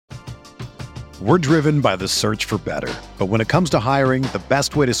We're driven by the search for better. But when it comes to hiring, the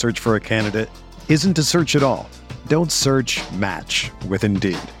best way to search for a candidate isn't to search at all. Don't search, match with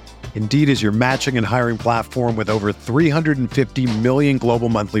Indeed. Indeed is your matching and hiring platform with over 350 million global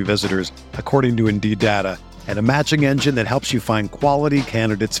monthly visitors, according to Indeed data, and a matching engine that helps you find quality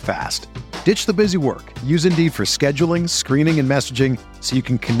candidates fast. Ditch the busy work. Use Indeed for scheduling, screening, and messaging so you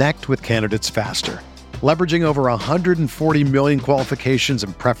can connect with candidates faster. Leveraging over 140 million qualifications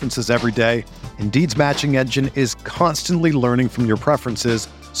and preferences every day, Indeed's matching engine is constantly learning from your preferences,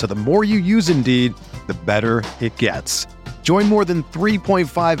 so the more you use Indeed, the better it gets. Join more than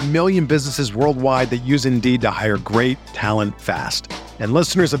 3.5 million businesses worldwide that use Indeed to hire great talent fast. And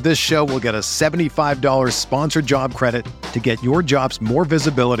listeners of this show will get a $75 sponsored job credit to get your jobs more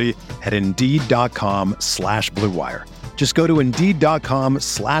visibility at Indeed.com/Blue Wire. Just go to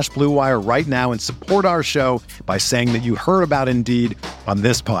Indeed.com/Blue Wire right now and support our show by saying that you heard about Indeed on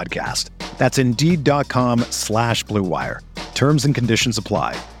this podcast. That's Indeed.com/Blue Wire. Terms and conditions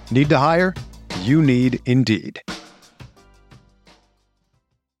apply. Need to hire? You need Indeed.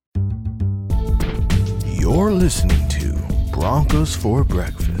 You're listening to Broncos for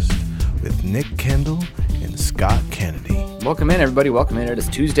Breakfast with Nick Kendall and Scott Kennedy. Welcome in, everybody. Welcome in. It is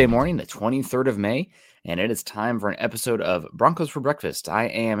Tuesday morning, the 23rd of May, and it is time for an episode of Broncos for Breakfast. I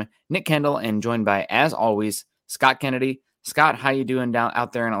am Nick Kendall and joined by, as always, Scott Kennedy. Scott, how you doing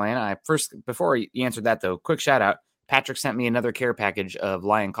out there in Atlanta? Before you answered that, though, quick shout out. Patrick sent me another care package of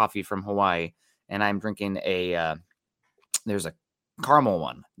Lion coffee from Hawaii, and I'm drinking there's a caramel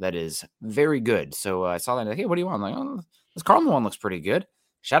one that is very good. So I saw that, like, hey, what do you want? I'm like, oh, this caramel one looks pretty good.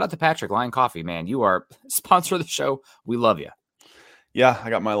 Shout out to Patrick, Lion Coffee, man. You are sponsor of the show. We love you. Yeah, I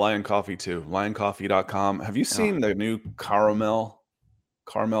got my Lion Coffee too. LionCoffee.com. Have you seen the new caramel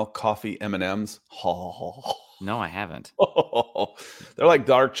coffee M&Ms? Oh. No, I haven't. Oh, they're like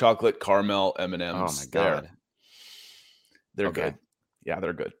dark chocolate caramel M&Ms. Oh my God. They're Okay. good. Yeah,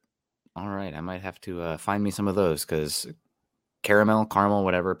 they're good. All right. I might have to find me some of those because caramel,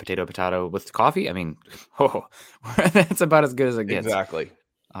 whatever, potato with coffee. I mean, that's about as good as it gets. Exactly.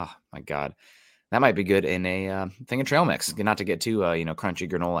 Oh my God. That might be good in a thing of trail mix. Not to get too, crunchy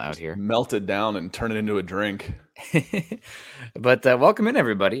granola out here. Melt it down and turn it into a drink. But welcome in,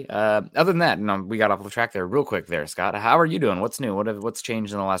 everybody. Other than that, we got off the track there real quick there, Scott. How are you doing? What's new? What's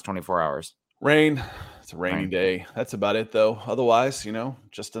changed in the last 24 hours? Rain. It's a rainy day. That's about it, though. Otherwise,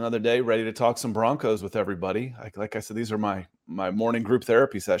 just another day ready to talk some Broncos with everybody. Like I said, these are my morning group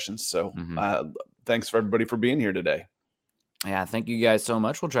therapy sessions. So thanks for everybody for being here today. Yeah, thank you guys so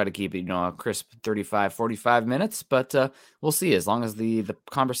much. We'll try to keep it, a crisp 35, 45 minutes, but we'll see. As long as the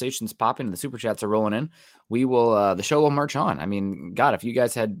conversation's popping and the super chats are rolling in, we will. The show will march on. I mean, God, if you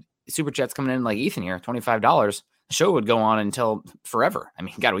guys had super chats coming in like Ethan here, $25, the show would go on until forever. I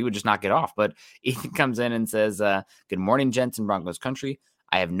mean, God, we would just not get off. But Ethan comes in and says, "Good morning, gents in Broncos country.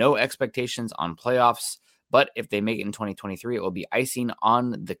 I have no expectations on playoffs, but if they make it in 2023, it will be icing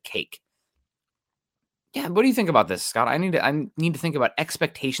on the cake." Yeah, what do you think about this, Scott? I need to think about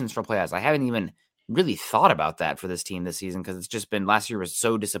expectations for playoffs. I haven't even really thought about that for this team this season because it's just been, last year was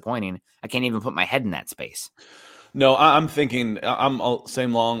so disappointing. I can't even put my head in that space. No, I'm thinking I'm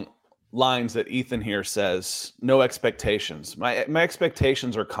same long lines that Ethan here says. No expectations. My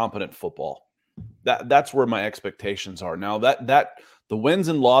expectations are competent football. That's where my expectations are. Now that the wins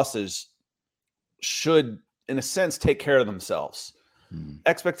and losses should, in a sense, take care of themselves.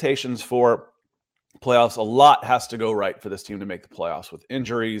 Expectations for playoffs, a lot has to go right for this team to make the playoffs, with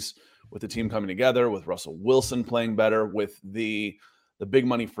injuries, with the team coming together, with Russell Wilson playing better, with the big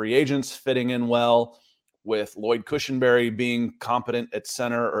money free agents fitting in well, with Lloyd Cushenberry being competent at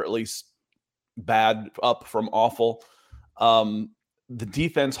center, or at least bad up from awful. The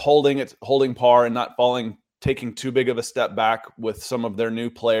defense holding par and not taking too big of a step back with some of their new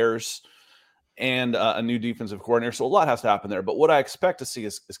players and a new defensive coordinator. So a lot has to happen there. But what I expect to see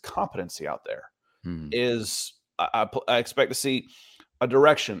is competency out there. I expect to see a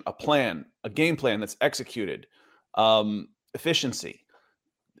direction, a plan, a game plan that's executed, efficiency.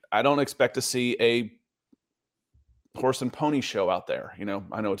 I don't expect to see a horse and pony show out there. I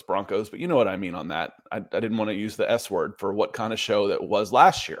know it's Broncos, but you know what I mean on that. I didn't want to use the S word for what kind of show that was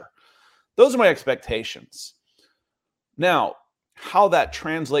last year. Those are my expectations. Now, how that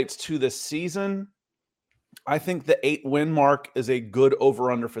translates to this season, I think the 8-win mark is a good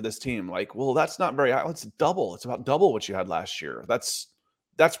over-under for this team. Like, well, that's not very high. It's double. It's about double what you had last year. That's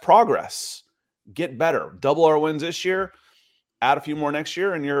progress. Get better. Double our wins this year. Add a few more next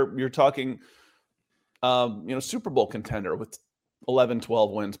year, and you're talking, Super Bowl contender with 11,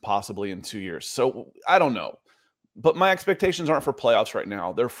 12 wins possibly in 2 years. So I don't know. But my expectations aren't for playoffs right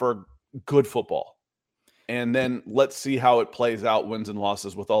now. They're for good football. And then let's see how it plays out, wins and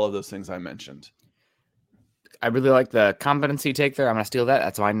losses, with all of those things I mentioned. I really like the competency take there. I'm going to steal that.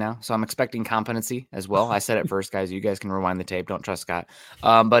 That's mine now. So I'm expecting competency as well. I said it first, guys. You guys can rewind the tape. Don't trust Scott.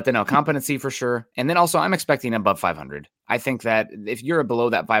 But then, no, competency for sure. And then also, I'm expecting above 500. I think that if you're below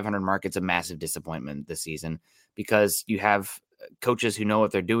that 500 mark, it's a massive disappointment this season, because you have coaches who know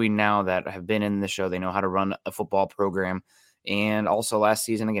what they're doing now, that have been in the show. They know how to run a football program. And also last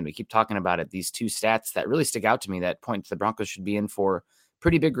season, again, we keep talking about it, these two stats that really stick out to me that point to the Broncos should be in for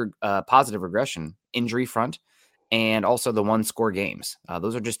pretty big positive regression: injury front, and also the one-score games.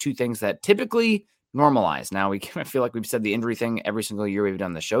 Those are just two things that typically normalize. Now, I feel like we've said the injury thing every single year we've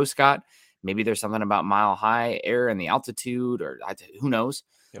done the show, Scott. Maybe there's something about mile high air and the altitude, or who knows.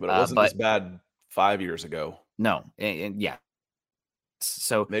 Yeah, but it wasn't as bad 5 years ago. No, yeah.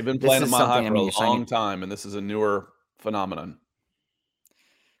 So they've been playing at mile high for a long time, and this is a newer phenomenon.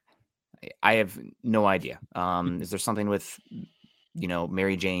 I have no idea. Is there something with,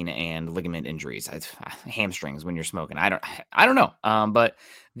 Mary Jane and ligament injuries, hamstrings when you're smoking? I don't know. But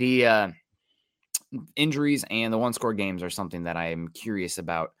the injuries and the one-score games are something that I am curious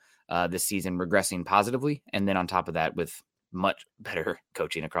about this season regressing positively. And then on top of that, with much better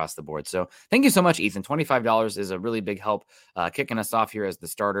coaching across the board. So thank you so much, Ethan. $25 is a really big help kicking us off here as the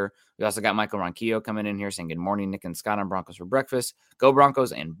starter. We also got Michael Ronquillo coming in here saying good morning, Nick and Scott on Broncos for breakfast. Go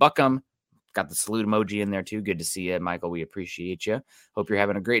Broncos and buck 'em. Got the salute emoji in there too. Good to see you, Michael. We appreciate you. Hope you're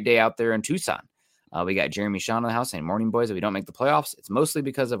having a great day out there in Tucson. We got Jeremy Sean in the house saying, morning, boys. If we don't make the playoffs, it's mostly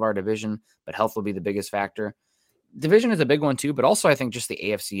because of our division, but health will be the biggest factor. Division is a big one too, but also I think just the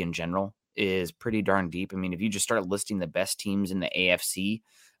AFC in general is pretty darn deep. I mean, if you just start listing the best teams in the AFC,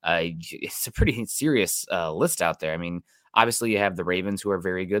 it's a pretty serious list out there. I mean, obviously you have the Ravens, who are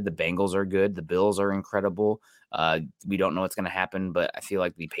very good. The Bengals are good. The Bills are incredible. We don't know what's going to happen, but I feel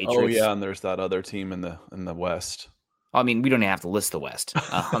like the Patriots. Oh yeah, and there's that other team in the West. I mean, we don't even have to list the West,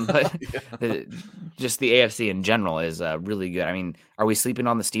 but just the AFC in general is really good. I mean, are we sleeping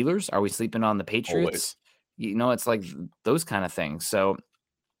on the Steelers? Are we sleeping on the Patriots? Always. It's like those kind of things. So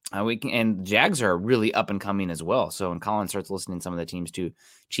and Jags are really up and coming as well. So when Colin starts listening to some of the teams too,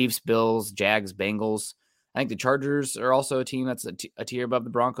 Chiefs, Bills, Jags, Bengals. I think the Chargers are also a team that's a tier above the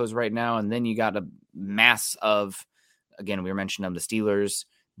Broncos right now. And then you got a mass of, again, we were mentioning the Steelers,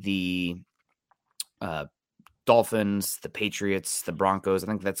 the Dolphins, the Patriots, the Broncos. I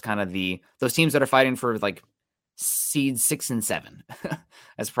think that's kind of those teams that are fighting for like seeds 6 and 7.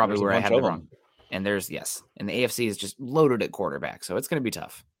 That's probably where I have the wrong. And and the AFC is just loaded at quarterback. So it's going to be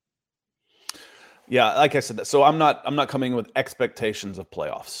tough. Yeah. Like I said, so I'm not coming with expectations of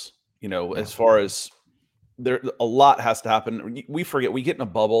playoffs, as far as there, a lot has to happen. We forget, we get in a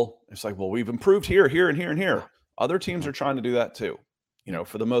bubble. It's like, well, we've improved here, and here, and here. Other teams are trying to do that too.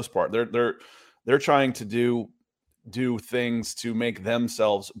 For the most part, they're trying to do things to make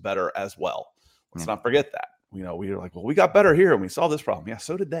themselves better as well. Let's not forget that. We were like, well, we got better here and we solved this problem. Yeah,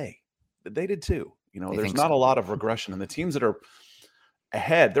 so did they. They did too. There's not a lot of regression, and the teams that are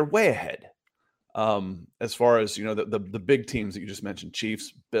ahead, they're way ahead. As far as the big teams that you just mentioned,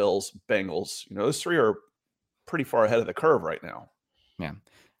 Chiefs, Bills, Bengals, those three are pretty far ahead of the curve right now. Yeah.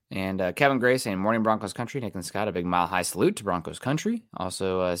 And Kevin Gray saying, morning, Broncos country. Nick and Scott, a big mile high salute to Broncos country.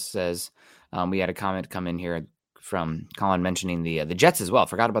 Also says we had a comment come in here from Colin mentioning the Jets as well.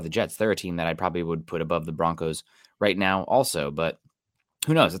 Forgot about the Jets. They're a team that I probably would put above the Broncos right now also, but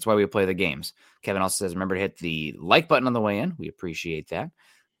who knows? That's why we play the games. Kevin also says, remember to hit the like button on the way in. We appreciate that.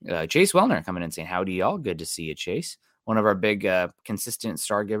 Chase Wellner coming in saying, howdy y'all. Good to see you, Chase. One of our big consistent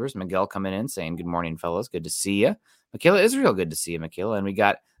star givers, Miguel, coming in saying, good morning, fellas. Good to see you. Michaela Israel, good to see you, Michaela. And we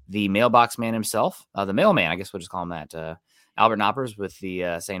got the mailbox man himself, the mailman, I guess we'll just call him that. Albert Knoppers with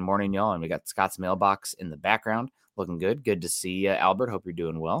the saying morning, y'all. And we got Scott's mailbox in the background. Looking good. Good to see you, Albert. Hope you're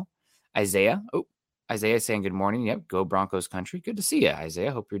doing well. Isaiah saying good morning. Yep. Go Broncos country. Good to see you,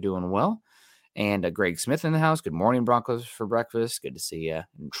 Isaiah. Hope you're doing well. And Greg Smith in the house. Good morning, Broncos for breakfast. Good to see you.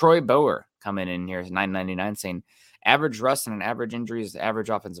 And Troy Bower coming in here, $9.99, saying average rust and an average injury is the average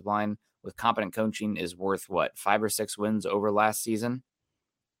offensive line with competent coaching is worth what, 5 or 6 wins over last season?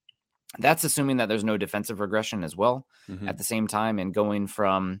 That's assuming that there's no defensive regression as well at the same time. And going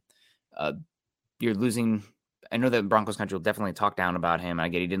from you're losing, I know that Broncos country will definitely talk down about him. I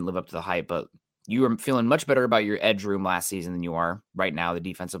get he didn't live up to the hype, but you were feeling much better about your edge room last season than you are right now, the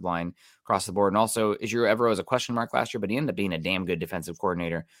defensive line across the board. And also, Ejiro Evero was a question mark last year, but he ended up being a damn good defensive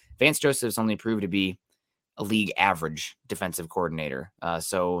coordinator. Vance Joseph's only proved to be a league average defensive coordinator.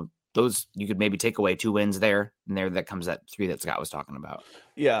 So those, you could maybe take away 2 wins there, and there that comes that 3 that Scott was talking about.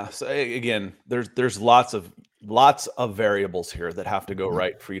 Yeah. So again, there's lots of lots of variables here that have to go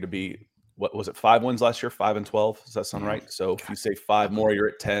right for you to be, what was it, 5 wins last year, 5-12? Does that sound right? So if you say 5 more, you're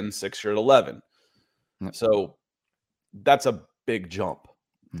at 10, 6, you're at 11. Yep. So that's a big jump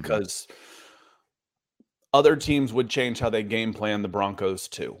because other teams would change how they game plan the Broncos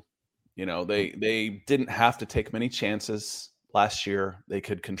too. You know, they didn't have to take many chances last year. They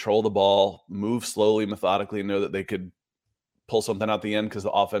could control the ball, move slowly, methodically, and know that they could pull something out the end because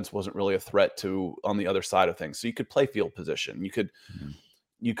the offense wasn't really a threat to on the other side of things. So you could play field position.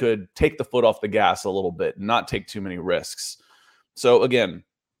 You could take the foot off the gas a little bit and not take too many risks. So again,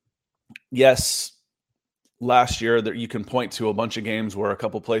 yes, last year that you can point to a bunch of games where a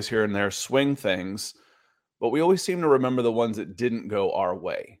couple plays here and there swing things, but we always seem to remember the ones that didn't go our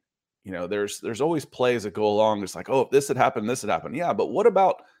way. You know, there's always plays that go along. It's like, oh, if this had happened, this had happened. Yeah, but what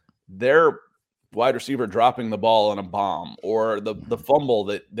about their wide receiver dropping the ball on a bomb or the fumble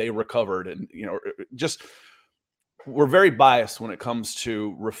that they recovered? And, you know, just we're very biased when it comes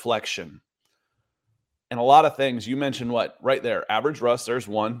to reflection. And a lot of things, you mentioned what right there, average rush, there's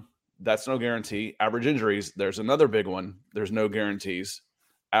one. That's no guarantee. Average injuries, there's another big one. There's no guarantees.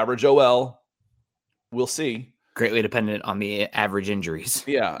 Average OL, we'll see. Greatly dependent on the average injuries.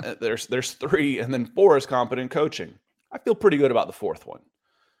 Yeah, there's 3, and then 4 is competent coaching. I feel pretty good about the 4th one.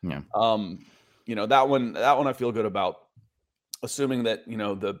 Yeah. You know, that one I feel good about, assuming that, you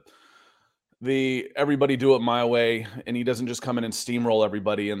know, the everybody do it my way, and he doesn't just come in and steamroll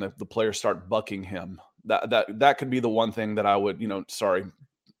everybody, and the players start bucking him. That could be the one thing that I would, you know, sorry,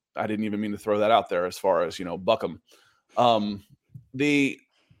 I didn't even mean to throw that out there as far as, you know, buck him. That's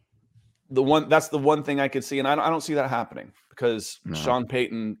the one thing I could see, and I don't see that happening because Sean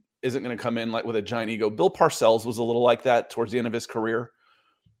Payton isn't going to come in like with a giant ego. Bill Parcells was a little like that towards the end of his career.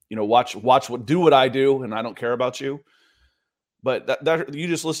 You know, do what I do, and I don't care about you. But that you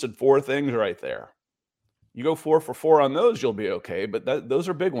just listed 4 things right there. You go 4 for 4 on those, you'll be okay. But those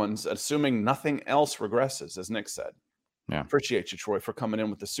are big ones, assuming nothing else regresses, as Nick said. Yeah, appreciate you, Troy, for coming in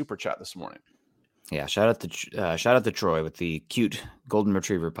with the super chat this morning. Yeah, shout out to Troy with the cute golden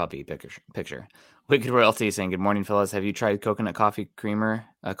retriever puppy picture. Wicked Royalty saying, "Good morning, fellas. Have you tried coconut coffee and creamer?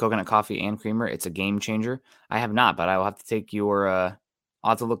 It's a game changer." I have not, but I will have to take your. I'll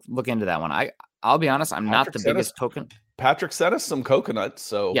have to look into that one. I'll be honest, I'm not the biggest coconut. Patrick sent us some coconut,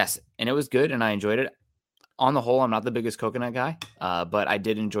 so yes, and it was good, and I enjoyed it. On the whole, I'm not the biggest coconut guy, but I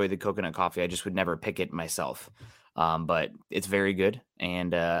did enjoy the coconut coffee. I just would never pick it myself. But it's very good,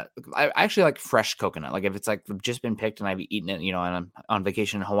 and I actually like fresh coconut. Like if it's like just been picked and I've eaten it, you know, and I'm on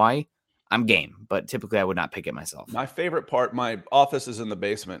vacation in Hawaii, I'm game. But typically, I would not pick it myself. My favorite part, my office is in the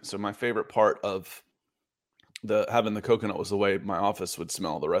basement, so my favorite part of having the coconut was the way my office would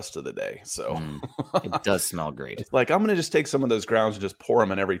smell the rest of the day. So it does smell great. It's like I'm gonna just take some of those grounds and just pour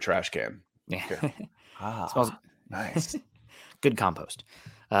them in every trash can. Yeah, smells nice. Good compost.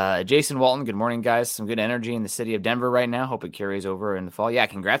 Jason Walton, good morning, guys. Some good energy in the city of Denver right now. Hope it carries over in the fall. Yeah,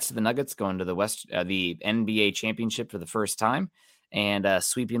 congrats to the Nuggets going to the the NBA championship for the first time and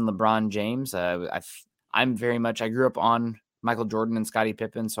sweeping LeBron James. I grew up on Michael Jordan and Scottie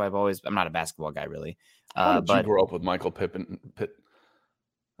Pippen, so I'm not a basketball guy really. But you grew up with Michael Pippen?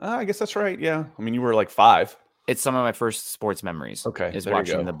 I guess that's right. Yeah, I mean you were like 5. It's some of my first sports memories. Okay, is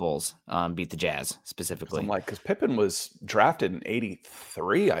watching the Bulls beat the Jazz specifically. I'm like, because Pippen was drafted in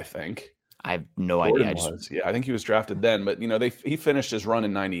 '83, I think. I have no idea. Yeah, I think he was drafted then, but you know, he finished his run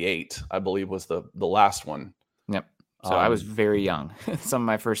in '98, I believe, was the last one. Yep. So I was very young. Some of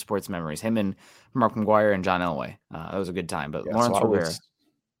my first sports memories, him and Mark McGuire and John Elway. That was a good time. But Lawrence Rivera, was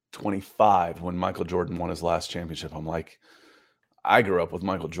 25 when Michael Jordan won his last championship. I'm like, I grew up with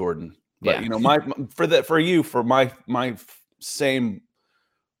Michael Jordan. But you know, my same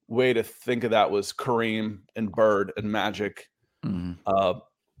way to think of that was Kareem and Bird and Magic. Mm-hmm.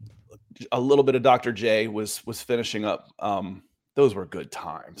 A little bit of Dr. J was finishing up. Those were good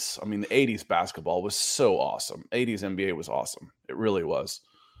times. I mean, the 80s basketball was so awesome. 80s NBA was awesome. It really was.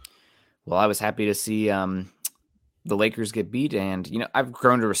 Well, I was happy to see the Lakers get beat. And, you know, I've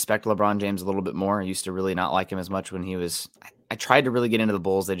grown to respect LeBron James a little bit more. I used to really not like him as much when he was – I tried to really get into the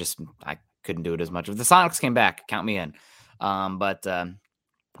Bulls. I couldn't do it as much. If the Sonics came back, count me in. But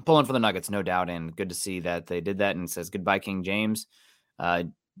pulling for the Nuggets, no doubt. And good to see that they did that. And it says, goodbye, King James.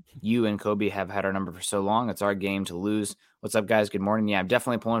 You and Kobe have had our number for so long. It's our game to lose. What's up, guys? Good morning. Yeah, I'm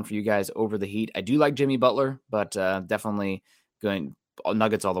definitely pulling for you guys over the Heat. I do like Jimmy Butler, but definitely going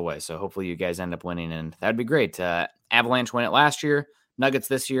Nuggets all the way. So hopefully you guys end up winning, and that'd be great. Avalanche win it last year. Nuggets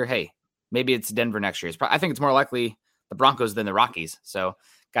this year. Hey, maybe it's Denver next year. I think it's more likely the Broncos than the Rockies. So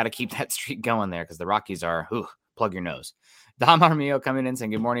got to keep that streak going there because the Rockies are plug your nose. Dom Armio coming in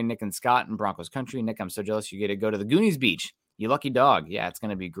saying, good morning, Nick and Scott in Broncos country. Nick, I'm so jealous you get to go to the Goonies Beach. You lucky dog. Yeah, it's going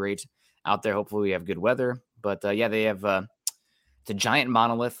to be great out there. Hopefully we have good weather. But yeah, they have it's a giant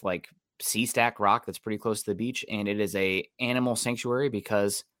monolith, like sea stack rock that's pretty close to the beach. And it is a animal sanctuary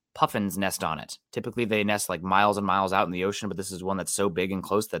because puffins nest on it. Typically they nest like miles and miles out in the ocean, but this is one that's so big and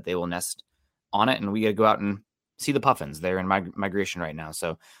close that they will nest on it. And we got to go out and see the puffins. They're in migration right now.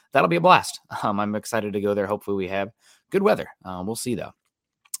 So that'll be a blast. I'm excited to go there. Hopefully we have good weather. We'll see though.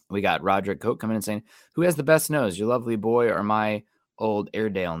 We got Roderick Coate coming in saying, who has the best nose, your lovely boy or my old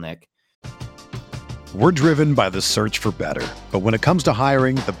Airedale, Nick? We're driven by the search for better. But when it comes to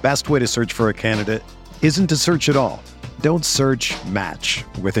hiring, the best way to search for a candidate isn't to search at all. Don't search, match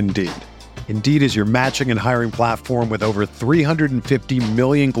with Indeed. Indeed is your matching and hiring platform with over 350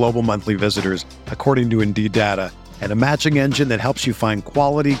 million global monthly visitors, according to Indeed data, and a matching engine that helps you find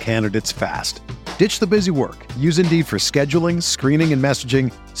quality candidates fast. Ditch the busy work. Use Indeed for scheduling, screening, and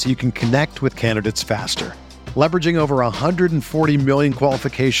messaging so you can connect with candidates faster. Leveraging over 140 million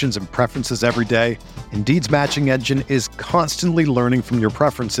qualifications and preferences every day, Indeed's matching engine is constantly learning from your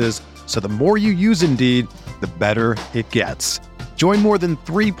preferences, so the more you use Indeed, the better it gets. Join more than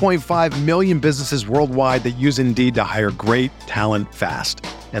 3.5 million businesses worldwide that use Indeed to hire great talent fast.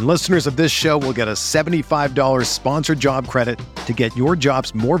 And listeners of this show will get a $75 sponsored job credit to get your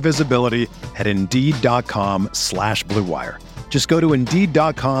jobs more visibility at Indeed.com/Blue Wire. Just go to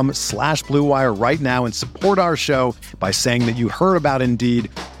Indeed.com/Blue Wire right now and support our show by saying that you heard about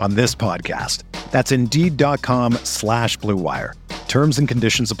Indeed on this podcast. That's Indeed.com/Blue Wire. Terms and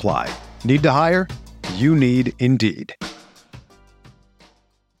conditions apply. Need to hire? You need Indeed.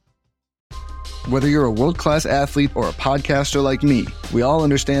 Whether you're a world-class athlete or a podcaster like me, we all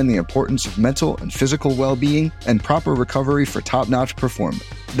understand the importance of mental and physical well-being and proper recovery for top-notch performance.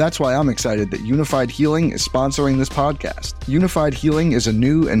 That's why I'm excited that Unified Healing is sponsoring this podcast. Unified Healing is a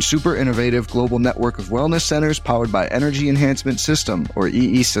new and super innovative global network of wellness centers powered by Energy Enhancement System, or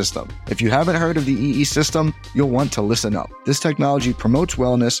EE System. If you haven't heard of the EE System, you'll want to listen up. This technology promotes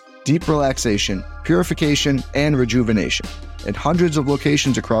wellness, deep relaxation, purification, and rejuvenation. In hundreds of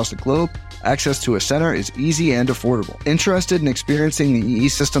locations across the globe, access to a center is easy and affordable. Interested in experiencing the EE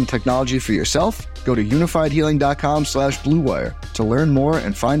System technology for yourself? Go to unifiedhealing.com/Blue Wire to learn more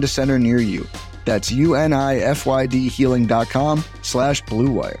and find a center near you. That's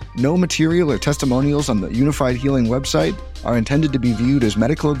UNIFYDhealing.com/Blue Wire. No material or testimonials on the Unified Healing website are intended to be viewed as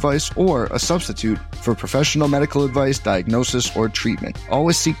medical advice or a substitute for professional medical advice, diagnosis, or treatment.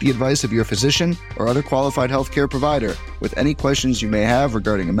 Always seek the advice of your physician or other qualified healthcare provider with any questions you may have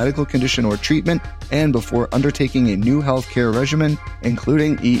regarding a medical condition or treatment and before undertaking a new healthcare regimen,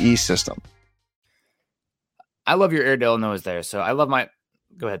 including EE System. I love your Airedale nose there. So I love my...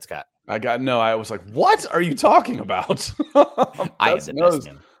 Go ahead, Scott. I was like, what are you talking about? I have the best nose.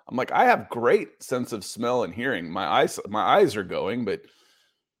 I'm like, I have great sense of smell and hearing. My eyes are going, but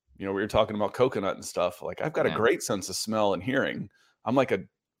we were talking about coconut and stuff. Like, I've got a great sense of smell and hearing. I'm like a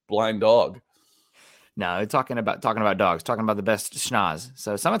blind dog. No, talking about dogs, talking about the best schnoz.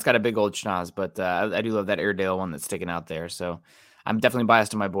 So Summit's got a big old schnoz, but I do love that Airedale one that's sticking out there. So I'm definitely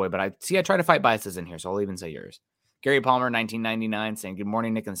biased to my boy, but I try to fight biases in here, so I'll even say yours. Gary Palmer, 1999, saying, good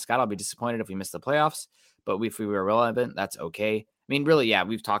morning, Nick and Scott. I'll be disappointed if we miss the playoffs, but if we were relevant, that's okay. I mean, really, yeah,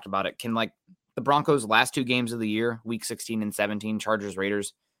 we've talked about it. Can, like, the Broncos' last two games of the year, week 16 and 17, Chargers,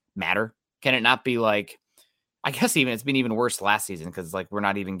 Raiders, matter? Can it not be like, I guess even it's been even worse last season because, like, we're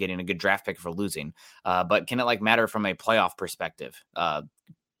not even getting a good draft pick for losing. But can it, like, matter from a playoff perspective?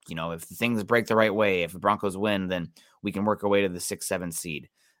 If things break the right way, if the Broncos win, then we can work our way to the 6-7 seed.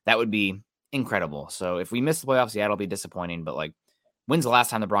 That would be incredible. So if we miss the playoffs, yeah, it'll be disappointing. But, like, when's the last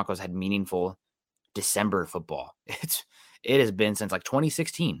time the Broncos had meaningful December football? It has been since like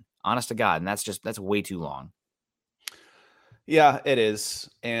 2016, honest to God. And that's way too long. Yeah, it is.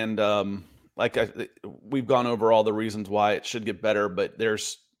 And we've gone over all the reasons why it should get better, but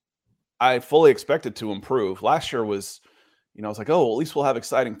I fully expect it to improve. Last year was, I was like, oh, well, at least we'll have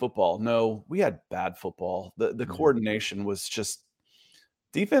exciting football. No, we had bad football. The coordination was just,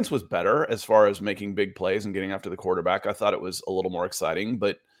 defense was better as far as making big plays and getting after the quarterback. I thought it was a little more exciting,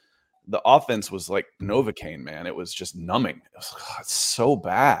 but the offense was like Novocaine, man. It was just numbing. It's so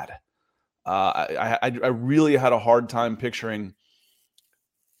bad. I really had a hard time picturing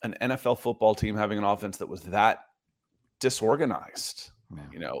an NFL football team having an offense that was that disorganized.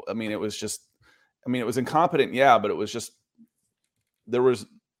 Yeah. It was incompetent, yeah, but it was just, there was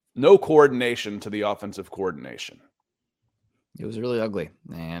no coordination to the offensive coordination. It was really ugly.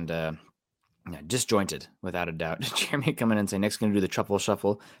 And Yeah, disjointed, without a doubt. Jeremy coming in and saying Nick's going to do the truffle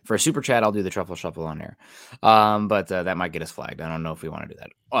shuffle. For a super chat, I'll do the truffle shuffle on air. But that might get us flagged. I don't know if we want to do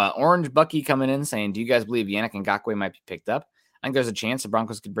that. Orange Bucky coming in saying, do you guys believe Yannick Ngakoue might be picked up? I think there's a chance the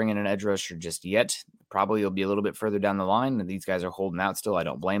Broncos could bring in an edge rusher just yet. Probably it'll be a little bit further down the line. And these guys are holding out still. I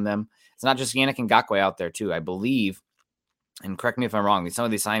don't blame them. It's not just Yannick Ngakoue out there too. I believe, and correct me if I'm wrong, some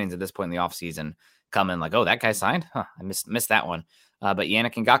of these signings at this point in the offseason come in like, oh, that guy signed? Huh, I missed that one. But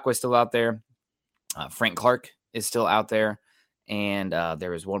Yannick Ngakoue is still out there. Frank Clark is still out there. And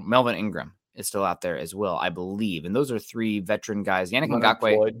there is one. Melvin Ingram is still out there as well, I believe. And those are three veteran guys. Yannick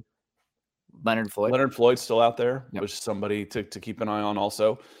Ngakoue. Leonard Floyd's still out there, which is somebody to keep an eye on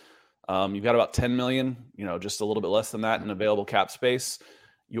also. You've got about $10 million, just a little bit less than that in available cap space.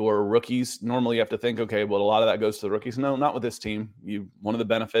 Your rookies, normally you have to think, okay, well, a lot of that goes to the rookies. No, not with this team. One of the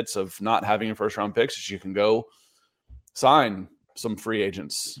benefits of not having your first round picks is you can go sign some free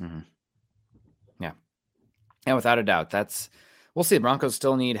agents. Mm-hmm. Yeah. And without a doubt, we'll see. The Broncos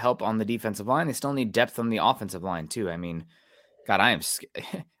still need help on the defensive line. They still need depth on the offensive line too. I mean, God, I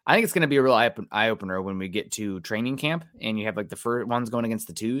think it's going to be a real eye opener when we get to training camp and you have like the first ones going against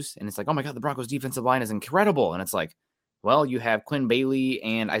the twos. And it's like, oh my God, the Broncos defensive line is incredible. And it's like, well, you have Quinn Bailey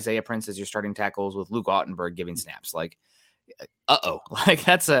and Isaiah Prince as your starting tackles with Luke Ottenberg giving snaps. Like, like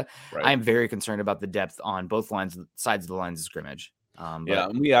I'm very concerned about the depth on both sides of the lines of scrimmage. Yeah.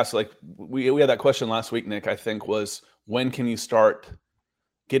 And we asked, we had that question last week, Nick, I think was, when can you start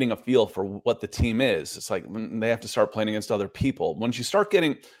getting a feel for what the team is? It's like when they have to start playing against other people. Once you start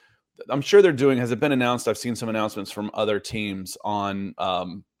getting, I'm sure they're doing, has it been announced? I've seen some announcements from other teams on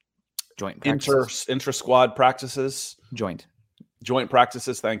joint intra-squad practices. Joint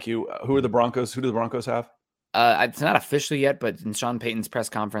practices. Thank you. Who do the Broncos have? It's not official yet, but in Sean Payton's press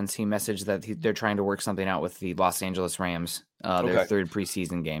conference, he messaged that they're trying to work something out with the Los Angeles Rams, their third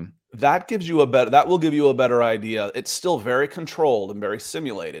preseason game. That will give you a better idea. It's still very controlled and very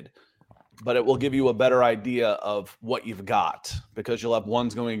simulated, but it will give you a better idea of what you've got because you'll have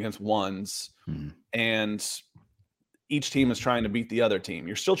ones going against ones, and each team is trying to beat the other team.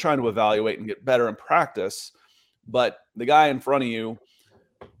 You're still trying to evaluate and get better in practice, but the guy in front of you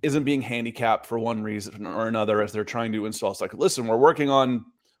isn't being handicapped for one reason or another as they're trying to install. It's like, listen, we're working on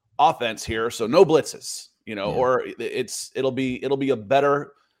offense here, so no blitzes, or it'll be a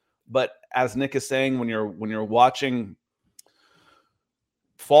better. But as Nick is saying, when you're watching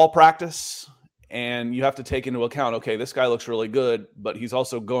fall practice and you have to take into account, okay, this guy looks really good, but he's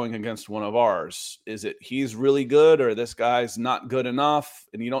also going against one of ours. Is it he's really good or this guy's not good enough?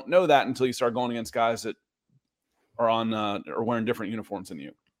 And you don't know that until you start going against guys that are on or wearing different uniforms than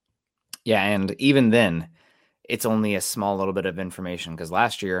you. Yeah, and even then, it's only a small little bit of information because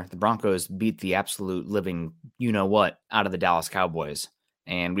last year the Broncos beat the absolute living out of the Dallas Cowboys.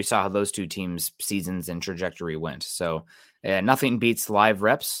 And we saw how those two teams' seasons and trajectory went. So nothing beats live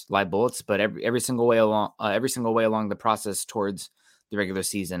reps, live bullets, but every single way along the process towards the regular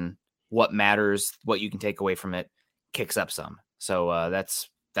season, what matters, what you can take away from it, kicks up some. So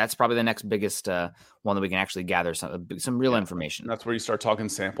that's probably the next biggest one that we can actually gather some real information. That's where you start talking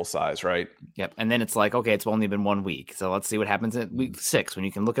sample size, right? Yep. And then it's like, okay, it's only been 1 week. So let's see what happens at week 6 when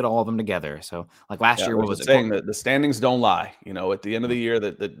you can look at all of them together. So like last year, what was it? Saying that the standings don't lie, at the end of the year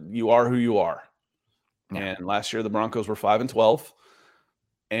that you are who you are. Yeah. And last year the Broncos were 5-12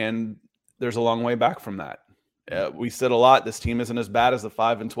 and there's a long way back from that. We said a lot, this team isn't as bad as the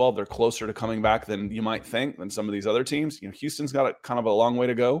 5-12. They're closer to coming back than you might think than some of these other teams. Houston's got kind of a long way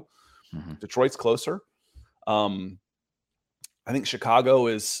to go. Mm-hmm. Detroit's closer. I think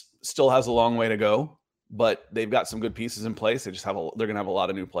Chicago still has a long way to go, but they've got some good pieces in place. They're going to have a lot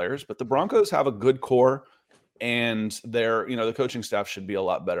of new players, but the Broncos have a good core and the coaching staff should be a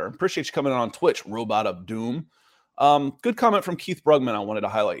lot better. Appreciate you coming on Twitch, Robot of Doom. Good comment from Keith Brugman I wanted to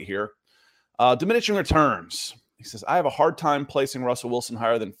highlight here. Diminishing returns. He says, I have a hard time placing Russell Wilson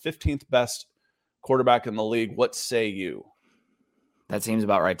higher than 15th best quarterback in the league. What say you? That seems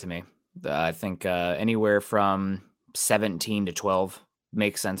about right to me. I think anywhere from 17 to 12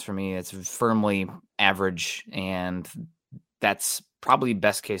 makes sense for me. It's firmly average, and that's probably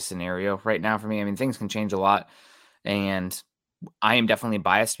best case scenario right now for me. I mean, things can change a lot, and I am definitely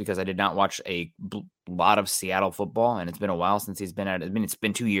biased because I did not watch a lot of Seattle football, and it's been a while since he's been it's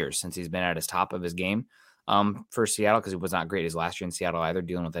been 2 years since he's been at his top of his game for Seattle because he was not great his last year in Seattle either,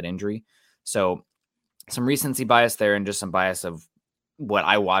 dealing with that injury. So some recency bias there and just some bias of what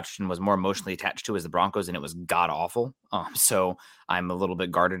I watched and was more emotionally attached to as the Broncos, and it was god awful. So I'm a little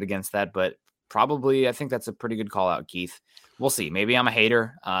bit guarded against that, but probably I think that's a pretty good call out, Keith. We'll see. Maybe I'm a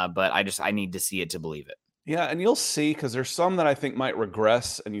hater, but I need to see it to believe it. Yeah, and you'll see because there's some that I think might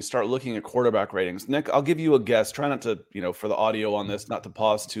regress, and you start looking at quarterback ratings. Nick, I'll give you a guess. Try not to, for the audio on this, not to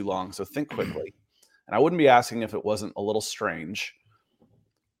pause too long. So think quickly. And I wouldn't be asking if it wasn't a little strange.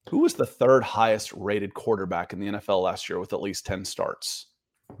 Who was the third highest rated quarterback in the NFL last year with at least 10 starts?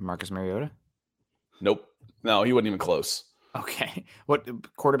 Marcus Mariota? Nope. No, he wasn't even close. Okay. What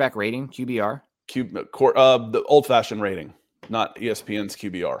quarterback rating? QBR? The old-fashioned rating, not ESPN's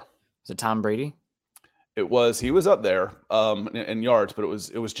QBR. Is it Tom Brady? He was up there in yards, but it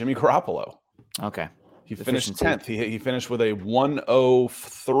was Jimmy Garoppolo. Okay. He finished 10th. He finished with a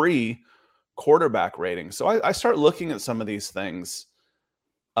 103 quarterback rating. So I start looking at some of these things.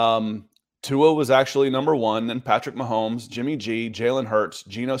 Tua was actually number 1, then Patrick Mahomes, Jimmy G, Jalen Hurts,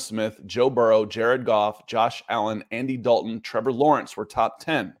 Geno Smith, Joe Burrow, Jared Goff, Josh Allen, Andy Dalton, Trevor Lawrence were top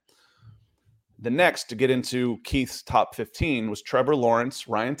 10. The next to get into Keith's top 15 was Trevor Lawrence,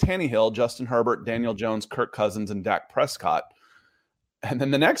 Ryan Tannehill, Justin Herbert, Daniel Jones, Kirk Cousins, and Dak Prescott. And then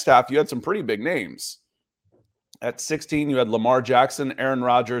the next half, you had some pretty big names. At 16, you had Lamar Jackson, Aaron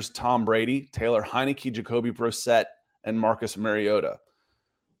Rodgers, Tom Brady, Taylor Heineke, Jacoby Brissett, and Marcus Mariota.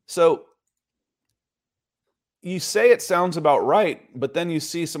 So you say it sounds about right, but then you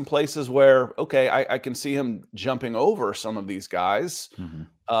see some places where, okay, I can see him jumping over some of these guys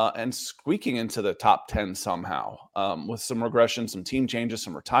and squeaking into the top 10 somehow with some regression, some team changes,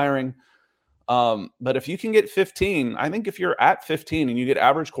 some retiring. But if you can get 15, I think if you're at 15 and you get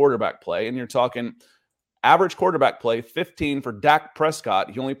average quarterback play, and you're talking average quarterback play, 15 for Dak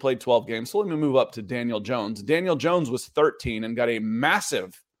Prescott, he only played 12 games. So let me move up to Daniel Jones. Daniel Jones was 13 and got a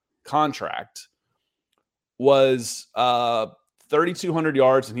massive contract. Was 3,200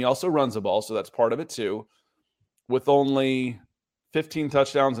 yards, and he also runs the ball, so that's part of it too, with only 15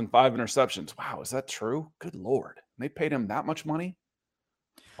 touchdowns and 5 interceptions. Wow, is that true? Good Lord. They paid him that much money?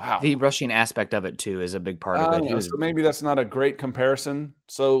 Wow. The rushing aspect of it too is a big part of it. So maybe that's not a great comparison.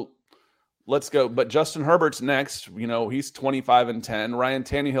 So let's go. But Justin Herbert's next. He's 25-10. Ryan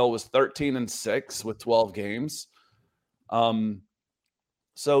Tannehill was 13-6 with 12 games.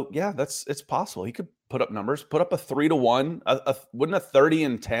 So yeah, it's possible. He could put up numbers, put up a 3-1. Wouldn't a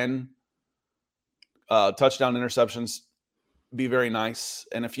 30-10 touchdown interceptions be very nice?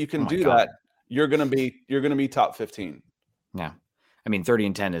 And if you can do that, you're gonna be top 15. Yeah, I mean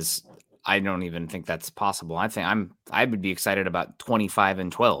 30-10 is. I don't even think that's possible. I would be excited about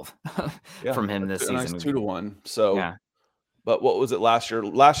 25-12 from him this season. Nice 2-1. So yeah. But what was it last year?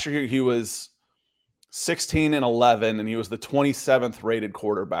 Last year he was 16-11, and he was the 27th rated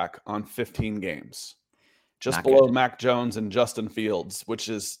quarterback on 15 games, just not below good. Mac Jones and Justin Fields, which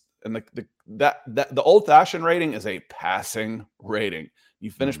is the old-fashioned rating is a passing rating. You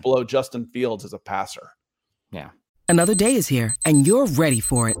finish below Justin Fields as a passer. Yeah. Another day is here, and you're ready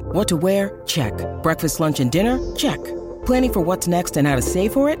for it. What to wear? Check. Breakfast, lunch, and dinner? Check. Planning for what's next and how to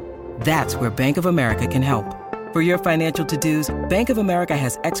save for it? That's where Bank of America can help. For your financial to-dos, Bank of America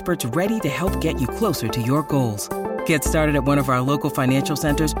has experts ready to help get you closer to your goals. Get started at one of our local financial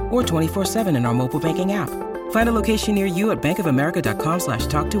centers or 24/7 in our mobile banking app. Find a location near you at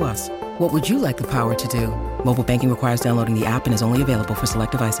bankofamerica.com/talktous. What would you like the power to do? Mobile banking requires downloading the app and is only available for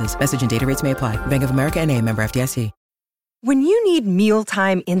select devices. Message and data rates may apply. Bank of America N.A., member FDIC. When you need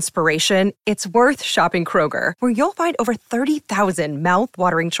mealtime inspiration, it's worth shopping Kroger, where you'll find over 30,000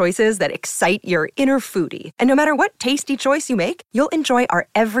 mouth-watering choices that excite your inner foodie. And no matter what tasty choice you make, you'll enjoy our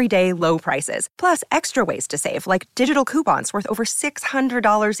everyday low prices, plus extra ways to save, like digital coupons worth over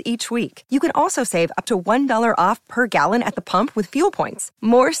 $600 each week. You can also save up to $1 off per gallon at the pump with fuel points.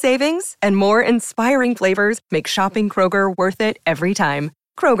 More savings and more inspiring flavors make shopping Kroger worth it every time.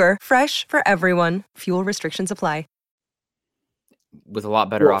 Kroger, fresh for everyone. Fuel restrictions apply. With a lot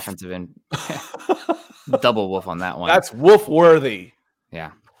better offensive and double wolf on that one. That's wolf worthy.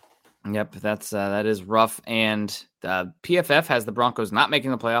 Yeah. Yep. That is rough. And PFF has the Broncos not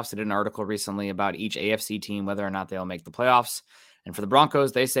making the playoffs. They did an article recently about each AFC team, whether or not they'll make the playoffs. And for the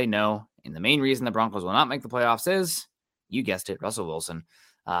Broncos, they say no. And the main reason the Broncos will not make the playoffs is, you guessed it, Russell Wilson.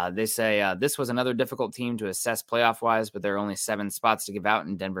 They say this was another difficult team to assess playoff wise, but there are only 7 spots to give out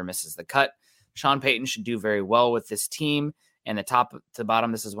and Denver misses the cut. Sean Payton should do very well with this team. And the top to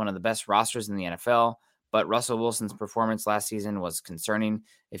bottom, this is one of the best rosters in the NFL. But Russell Wilson's performance last season was concerning.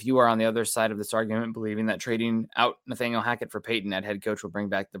 If you are on the other side of this argument, believing that trading out Nathaniel Hackett for Payton at head coach will bring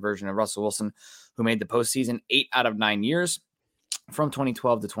back the version of Russell Wilson who made the postseason 8 out of 9 years from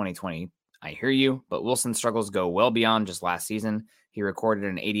 2012 to 2020, I hear you. But Wilson's struggles go well beyond just last season. He recorded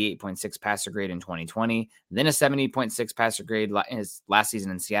an 88.6 passer grade in 2020, then a 70.6 passer grade in his last season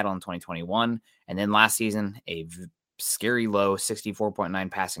in Seattle in 2021, and then last season a scary low 64.9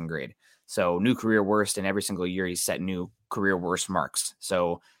 passing grade. So new career worst, and every single year he's set new career worst marks.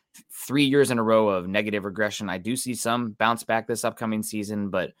 So 3 years in a row of negative regression. I do see some bounce back this upcoming season,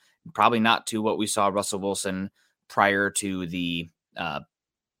 but probably not to what we saw Russell Wilson prior to the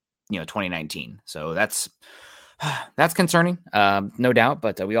 2019. So that's concerning, no doubt.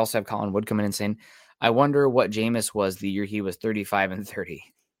 But we also have Colin Wood coming in saying, I wonder what Jameis was the year he was 35-30.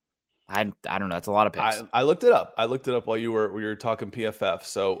 I don't know. It's a lot of picks. I looked it up. While we were talking PFF.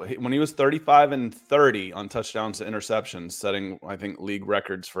 So when he was 35-30 on touchdowns to interceptions, setting, I think, league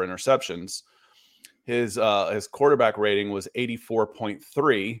records for interceptions, his quarterback rating was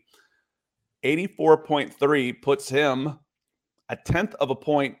 84.3. 84.3 puts him a 1/10 of a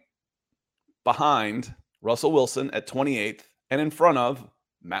point behind Russell Wilson at 28th and in front of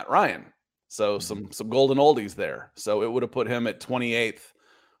Matt Ryan. So some golden oldies there. So it would have put him at 28th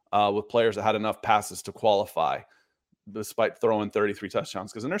with players that had enough passes to qualify, despite throwing 33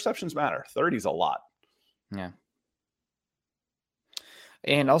 touchdowns, because interceptions matter. 30 is a lot. Yeah.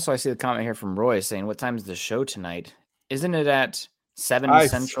 And also I see the comment here from Roy saying, what time is the show tonight? Isn't it at 7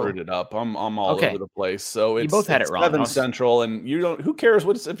 Central? I screwed it up. I'm all over the place. So you both had it wrong. 7 Central, and who cares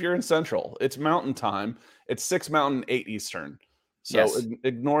if you're in Central? It's Mountain time. It's 6 Mountain, 8 Eastern. So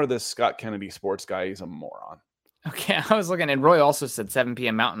ignore this Scott Kennedy sports guy. He's a moron. Okay, I was looking, and Roy also said 7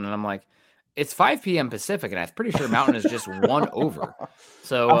 p.m. Mountain, and I'm like, it's 5 p.m. Pacific, and I'm pretty sure Mountain is just one over.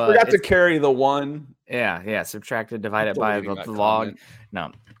 So I forgot to carry the one. Yeah, subtracted, divided by the log.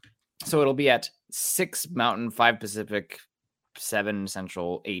 No, so it'll be at 6 Mountain, 5 Pacific, 7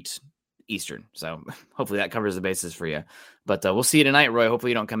 Central, 8 Eastern. So hopefully that covers the bases for you. But we'll see you tonight, Roy. Hopefully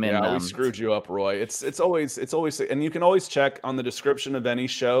you don't come in. Yeah, we screwed you up, Roy. It's always, and you can always check on the description of any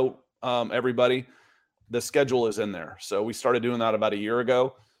show. Everybody, the schedule is in there. So we started doing that about a year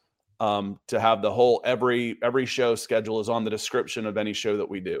ago. To have the whole every show schedule is on the description of any show that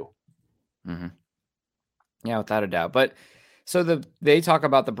we do. Mm-hmm. Yeah, without a doubt. But so they talk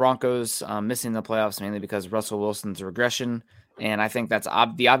about the Broncos missing the playoffs mainly because Russell Wilson's regression. And I think that's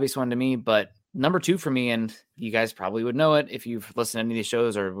the obvious one to me. But number 2 for me, and you guys probably would know it if you've listened to any of these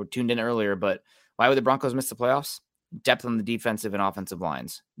shows or were tuned in earlier, but why would the Broncos miss the playoffs? Depth on the defensive and offensive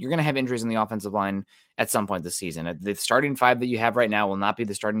lines. You're going to have injuries in the offensive line at some point this season. The starting 5 that you have right now will not be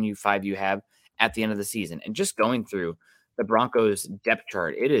the starting 5 you have at the end of the season. And just going through the Broncos depth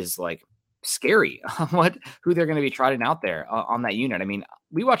chart, it is like scary who they're going to be trotting out there on that unit. I mean,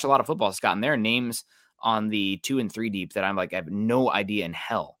 we watch a lot of football, Scott, and there are names on the 2 and 3 deep that I'm like, I have no idea in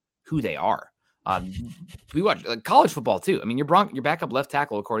hell who they are. We watch college football too. I mean, your backup left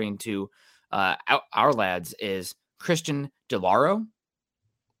tackle, according to our lads, is Christian DeLauro.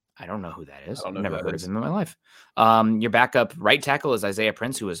 I don't know who that is. I've never heard of him in my life. Your backup right tackle is Isaiah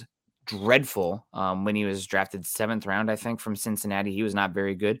Prince, who was dreadful when he was drafted 7th round, I think, from Cincinnati. He was not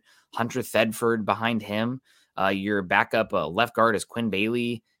very good. Hunter Thedford behind him. Your backup left guard is Quinn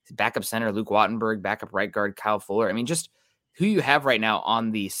Bailey. Backup center Luke Wattenberg. Backup right guard Kyle Fuller. I mean, just who you have right now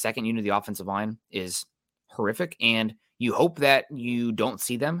on the second unit of the offensive line is horrific, and you hope that you don't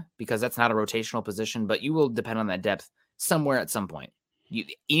see them because that's not a rotational position, but you will depend on that depth somewhere at some point. You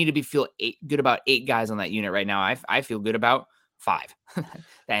need to feel good about 8 guys on that unit right now. I feel good about 5,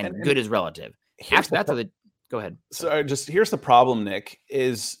 and good is relative. After that, go ahead. So just here's the problem, Nick,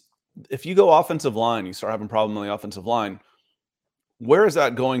 is if you go offensive line, you start having a problem on the offensive line. Who's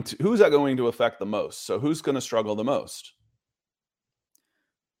that going to affect the most? So who's going to struggle the most?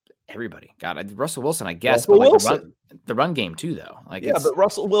 Everybody. God, Russell Wilson, I guess. Russell but Wilson. The run game too, though. But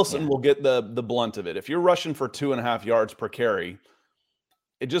Russell Wilson will get the blunt of it. If you're rushing for 2.5 yards per carry,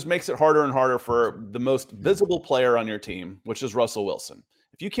 it just makes it harder and harder for the most visible player on your team, which is Russell Wilson.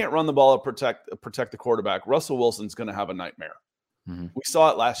 If you can't run the ball and protect the quarterback, Russell Wilson's going to have a nightmare. Mm-hmm. We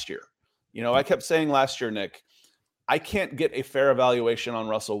saw it last year. I kept saying last year, Nick, I can't get a fair evaluation on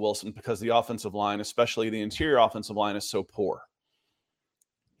Russell Wilson because the offensive line, especially the interior offensive line, is so poor.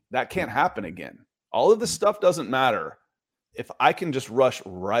 That can't happen again. All of this stuff doesn't matter if I can just rush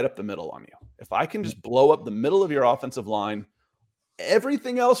right up the middle on you. If I can just blow up the middle of your offensive line,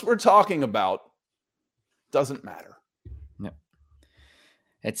 everything else we're talking about doesn't matter. Yep.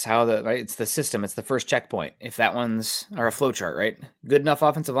 It's how it's the system. It's the first checkpoint. If that one's a flow chart, right? Good enough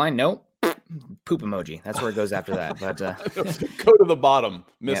offensive line? Nope. Poop emoji. That's where it goes after that. But go to the bottom.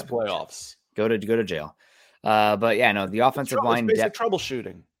 Miss playoffs. Go to jail. But yeah, no, the offensive line basic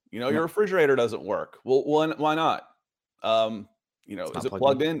troubleshooting. Your refrigerator doesn't work. Well, why not? Is it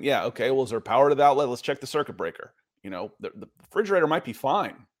plugged in? Yeah. Okay. Well, is there power to the outlet? Let's check the circuit breaker. The refrigerator might be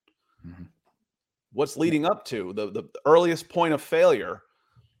fine. Mm-hmm. What's leading up to the earliest point of failure?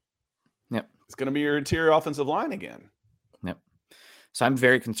 Yep. It's going to be your interior offensive line again. Yep. So I'm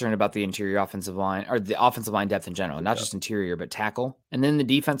very concerned about the interior offensive line, or the offensive line depth in general, not just interior, but tackle. And then the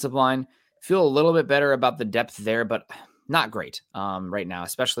defensive line, feel a little bit better about the depth there, but not great right now,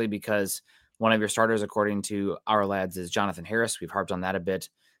 especially because one of your starters, according to our lads, is Jonathan Harris. We've harped on that a bit.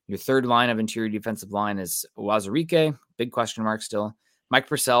 Your third line of interior defensive line is Wazirike, big question mark still. Mike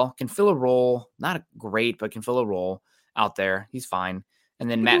Purcell can fill a role, not great, but can fill a role out there. He's fine. And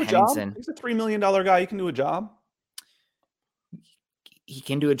then Matt Henningsen. He's a $3 million guy. He can do a job. He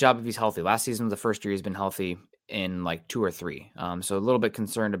can do a job if he's healthy. Last season was the first year he's been healthy in like 2 or 3. So a little bit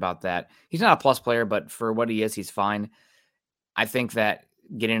concerned about that. He's not a plus player, but for what he is, he's fine. I think that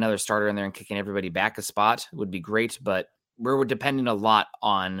getting another starter in there and kicking everybody back a spot would be great, but we're depending a lot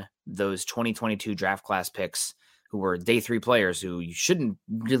on those 2022 draft class picks who were day 3 players who you shouldn't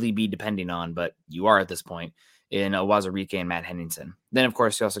really be depending on, but you are at this point in Wazirike and Matt Henningsen. Then, of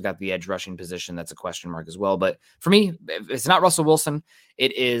course, you also got the edge rushing position. That's a question mark as well. But for me, it's not Russell Wilson.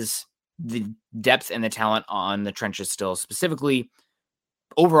 It is the depth and the talent on the trenches still, specifically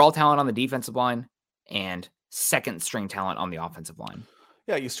overall talent on the defensive line and second string talent on the offensive line.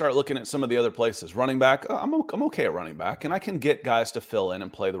 Yeah, you start looking at some of the other places. Running back, I'm okay at running back, and I can get guys to fill in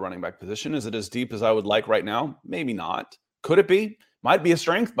and play the running back position. Is it as deep as I would like right now? Maybe not. Could it be? Might be a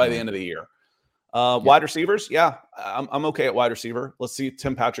strength by the end of the year. Wide receivers, yeah, I'm okay at wide receiver. Let's see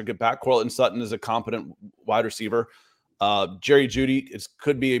Tim Patrick get back. Cortland Sutton is a competent wide receiver. Jerry Jeudy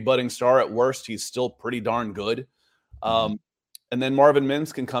could be a budding star at worst. He's still pretty darn good. And then Marvin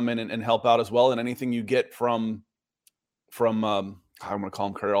Mims can come in and help out as well. And anything you get from I'm going to call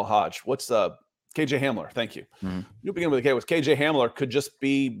him Karel Hodge. What's KJ Hamler? Thank you. You begin with a K. Was KJ Hamler could just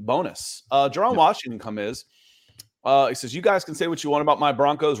be bonus. Jerome Washington he says, you guys can say what you want about my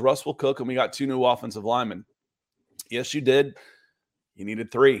Broncos. Russ will cook, and we got 2 new offensive linemen. Yes, you did. You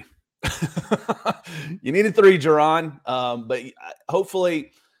needed 3. You needed 3, Jerron. But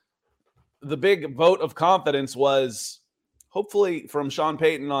hopefully the big vote of confidence was hopefully from Sean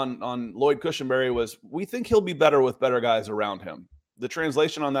Payton on Lloyd Cushenberry was, we think he'll be better with better guys around him. The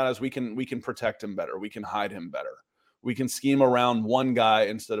translation on that is we can protect him better. We can hide him better. We can scheme around one guy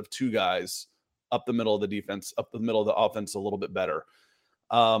instead of 2 guys up the middle of the defense, up the middle of the offense a little bit better.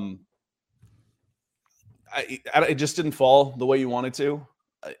 It just didn't fall the way you wanted to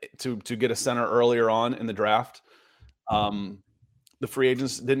get a center earlier on in the draft. The free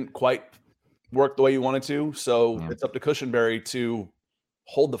agents didn't quite work the way you wanted to. So it's up to Cushenberry to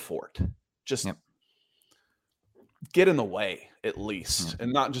hold the fort. Just get in the way at least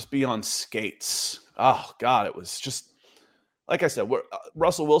and not just be on skates. Oh God, it was just, like I said,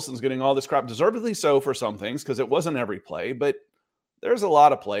 Russell Wilson's getting all this crap, deservedly so for some things, because it wasn't every play, but there's a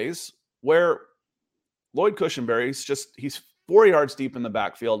lot of plays where Lloyd Cushenberry's he's 4 yards deep in the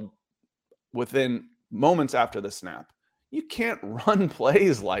backfield within moments after the snap. You can't run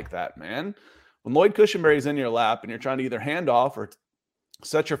plays like that, man. When Lloyd Cushenberry's in your lap and you're trying to either hand off or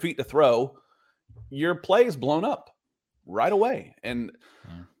set your feet to throw, your play is blown up right away. And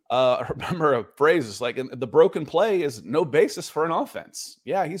I remember a phrase, it's like, the broken play is no basis for an offense.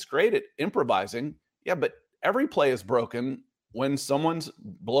 Yeah, he's great at improvising. Yeah, but every play is broken when someone's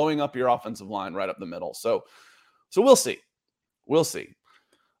blowing up your offensive line right up the middle. So we'll see. We'll see.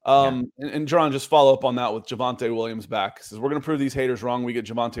 And John, just follow up on that with Javonte Williams back. He says, we're going to prove these haters wrong. We get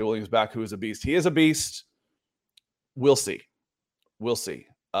Javonte Williams back, who is a beast. He is a beast. We'll see. We'll see.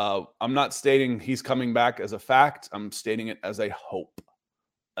 I'm not stating he's coming back as a fact. I'm stating it as a hope.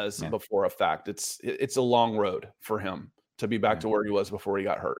 Before a fact. It's a long road for him to be back to where he was before he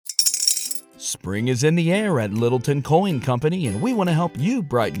got hurt. Spring is in the air at Littleton Coin Company, and we want to help you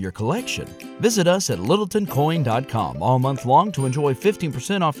brighten your collection. Visit us at littletoncoin.com all month long to enjoy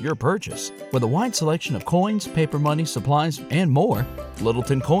 15% off your purchase. With a wide selection of coins, paper money, supplies, and more,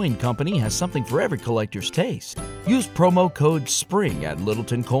 Littleton Coin Company has something for every collector's taste. Use promo code SPRING at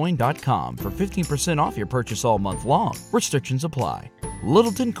littletoncoin.com for 15% off your purchase all month long. Restrictions apply.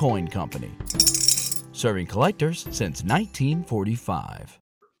 Littleton Coin Company. Serving collectors since 1945.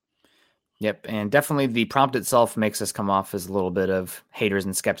 Yep, and definitely the prompt itself makes us come off as a little bit of haters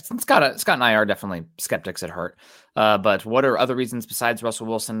and skeptics. And Scott and I are definitely skeptics at heart. But what are other reasons besides Russell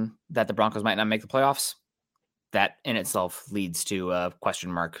Wilson that the Broncos might not make the playoffs? That in itself leads to a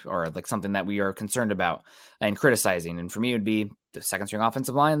question mark or like something that we are concerned about and criticizing. And for me, it would be the second string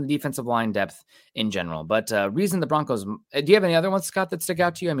offensive line, the defensive line depth in general. But reason the Broncos, do you have any other ones, Scott, that stick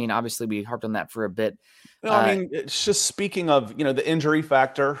out to you? I mean, obviously we harped on that for a bit. No, I mean, it's just speaking of, the injury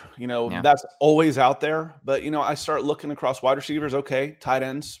factor, that's always out there. But, I start looking across wide receivers. Okay. Tight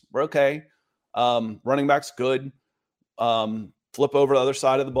ends. We're okay. Running backs. Good. Flip over the other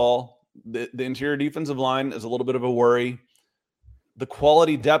side of the ball. The interior defensive line is a little bit of a worry. The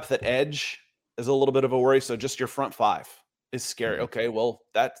quality depth at edge is a little bit of a worry. So just your front five is scary. Okay, well,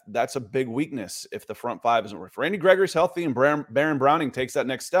 that's a big weakness if the front five isn't. If Randy Gregory's healthy and Baron Browning takes that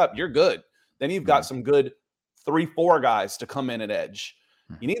next step, you're good. Then you've got some good 3-4 guys to come in at edge.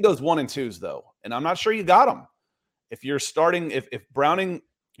 You need those 1 and 2s though, and I'm not sure you got them. If you're starting, if Browning,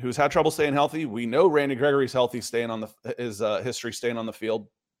 who's had trouble staying healthy, we know Randy Gregory's healthy, staying on his history staying on the field.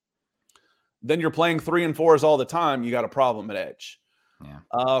 Then you're playing 3 and 4s all the time. You got a problem at edge.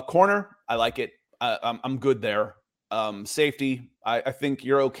 Yeah. Corner, I like it. I'm good there. Safety, I think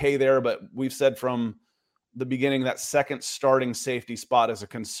you're okay there, but we've said from the beginning that second starting safety spot is a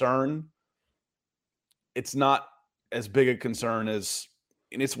concern. It's not as big a concern as,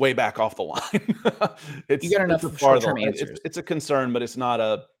 and it's way back off the line. You got enough short-term answers. It's a concern, but it's not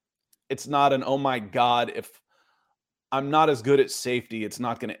an, oh my God, if I'm not as good at safety, it's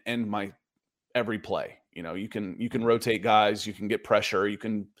not going to end my every play. You know, you can rotate guys, you can get pressure, you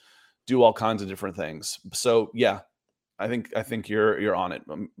can do all kinds of different things. So yeah, I think you're on it.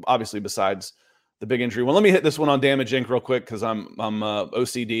 Obviously, besides the big injury. Well, let me hit this one on Damage Inc. real quick because I'm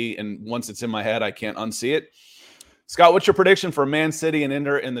OCD, and once it's in my head, I can't unsee it. Scott, what's your prediction for Man City and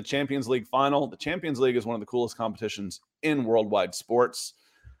Inter in the Champions League final? The Champions League is one of the coolest competitions in worldwide sports.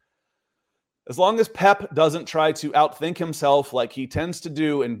 As long as Pep doesn't try to outthink himself like he tends to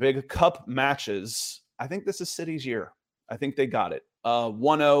do in big cup matches, I think this is City's year. I think they got it.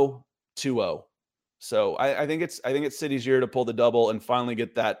 1-0, 2-0. So I think it's City's year to pull the double and finally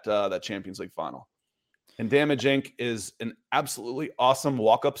get that Champions League final. And Damage Inc. is an absolutely awesome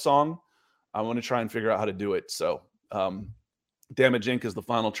walk-up song. I want to try and figure out how to do it. So Damage Inc. is the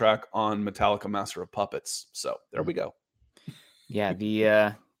final track on Metallica Master of Puppets. So there we go.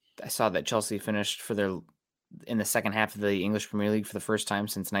 Yeah, I saw that Chelsea finished in the second half of the English Premier League for the first time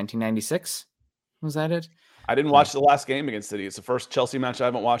since 1996. Was that it? I didn't watch the last game against City. It's the first Chelsea match I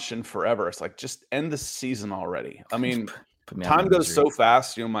haven't watched in forever. It's like, just end the season already. I mean, time goes so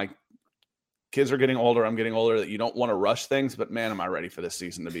fast. You know, my kids are getting older. I'm getting older, that you don't want to rush things. But man, am I ready for this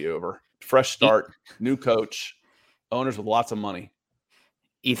season to be over. Fresh start, new coach, owners with lots of money.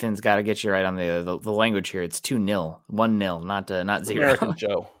 Ethan's got to get you right on the language here. It's 2-0, 1-0, not 0. American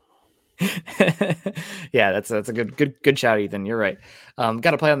Joe. Yeah, that's a good shout, Ethan. You're right. Got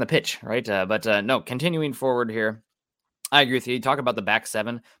to play on the pitch, right? But no, continuing forward here, I agree with you. You talk about the back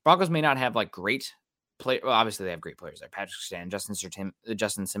seven. Broncos may not have like great play. Well, obviously they have great players. Like Patrick Stan,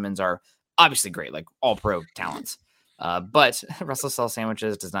 Justin Simmons are obviously great, like all pro talents. But Russell sells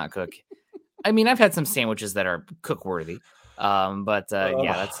sandwiches, does not cook. I mean, I've had some sandwiches that are cook worthy.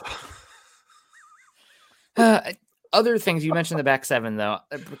 Yeah, that's. Other things you mentioned, the back seven though,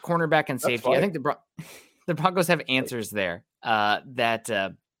 cornerback and safety. I think the Broncos have answers there.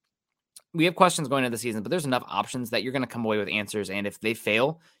 That we have questions going into the season, but there's enough options that you're going to come away with answers. And if they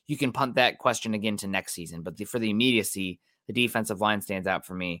fail, you can punt that question again to next season. But for the immediacy, the defensive line stands out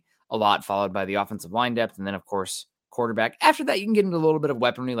for me a lot, followed by the offensive line depth, and then of course quarterback. After that, you can get into a little bit of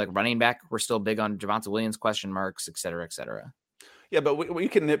weaponry like running back. We're still big on Javonte Williams question marks, et cetera, et cetera. Yeah, but we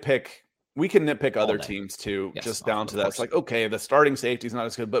can nitpick. We can nitpick other teams too, yes, just down to that. It's like, okay, the starting safety is not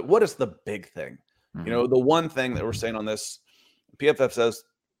as good, but what is the big thing? Mm-hmm. You know, the one thing that we're saying on this, PFF says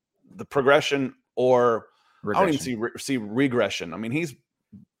the progression or regression. I don't even see regression. I mean,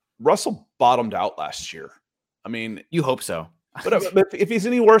 Russell bottomed out last year. I mean, you hope so. but if he's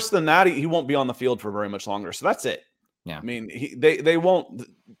any worse than that, he won't be on the field for very much longer. So that's it. Yeah. I mean, they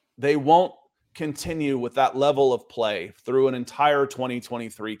won't continue with that level of play through an entire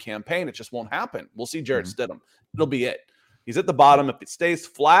 2023 campaign. It just won't happen. We'll see Jarrett Stidham. It'll be it. He's at the bottom. If it stays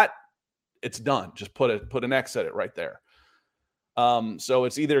flat, it's done. Just put an X at it right there. So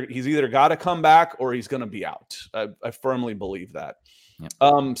he's either got to come back or he's going to be out. I firmly believe that.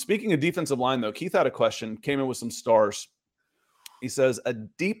 Yep. Speaking of defensive line, though, Keith had a question, came in with some stars. He says, a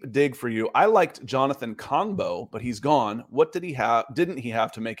deep dig for you. I liked Jonathan Kongbo, but he's gone. What didn't he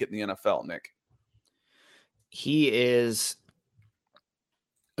have to make it in the NFL, Nick? He is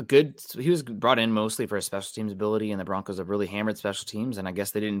he was brought in mostly for his special teams ability, and the Broncos have really hammered special teams, and I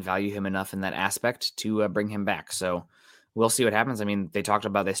guess they didn't value him enough in that aspect to bring him back. So we'll see what happens. I mean, they talked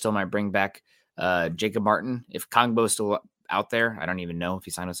about they still might bring back Jacob Martin. If Kongbo is still out there, I don't even know if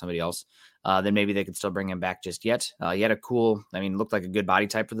he signed with somebody else, then maybe they could still bring him back just yet. He had looked like a good body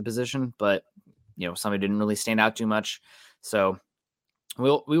type for the position, but somebody didn't really stand out too much. So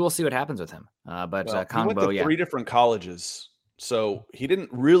we will see what happens with him. But Kongbo, he went to 3 different colleges, so he didn't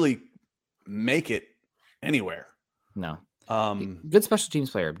really make it anywhere. No. Good special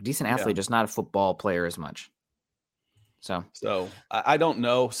teams player, decent athlete, just not a football player as much. So I don't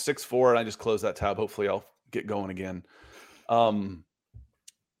know. 6'4", and I just closed that tab. Hopefully I'll get going again.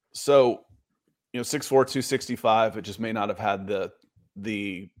 So, 6'4", 265, it just may not have had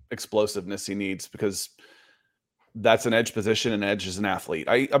the explosiveness he needs, because that's an edge position, and edge is an athlete.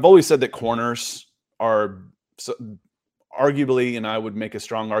 I've always said that corners are arguably, and I would make a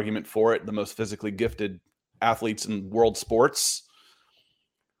strong argument for it, the most physically gifted athletes in world sports.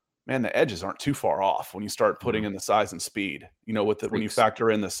 Man, the edges aren't too far off when you start putting in the size and speed, when you factor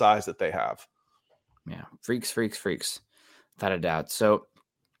in the size that they have. Yeah. Freaks. Without a doubt. So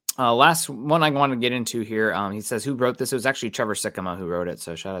last one I want to get into here. He says, who wrote this? It was actually Trevor Sycamore who wrote it.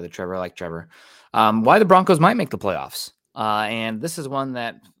 So shout out to Trevor. I like Trevor. Why the Broncos might make the playoffs. And this is one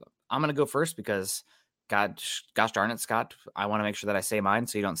that I'm going to go first because gosh darn it, Scott, I want to make sure that I say mine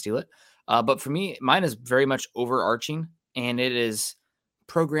so you don't steal it. But for me, mine is very much overarching, and it is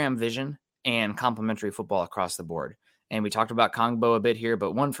program vision and complementary football across the board. And we talked about Kongbo a bit here,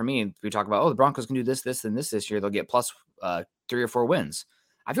 but one for me, we talk about, the Broncos can do this, and this year. They'll get plus 3 or 4 wins.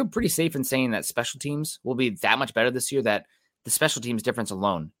 I feel pretty safe in saying that special teams will be that much better this year that the special teams difference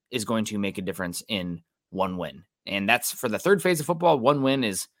alone is going to make a difference in 1 win. And that's for the third phase of football. 1 win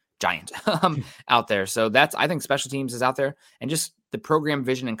is giant out there. So I think special teams is out there, and just the program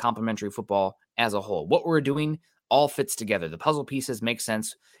vision and complementary football as a whole. What we're doing all fits together. The puzzle pieces make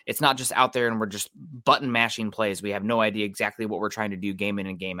sense. It's not just out there and we're just button mashing plays. We have no idea exactly what we're trying to do game in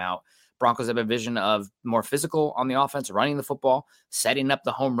and game out. Broncos have a vision of more physical on the offense, running the football, setting up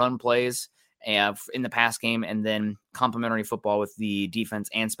the home run plays in the pass game, and then complementary football with the defense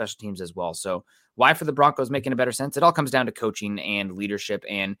and special teams as well. So why for the Broncos making a better sense? It all comes down to coaching and leadership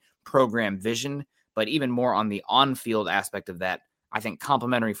and program vision, but even more on the on-field aspect of that, I think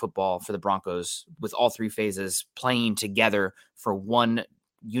complementary football for the Broncos with all 3 phases playing together for one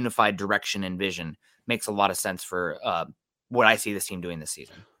unified direction and vision makes a lot of sense for what I see this team doing this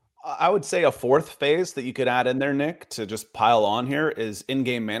season. I would say a 4th phase that you could add in there, Nick, to just pile on here is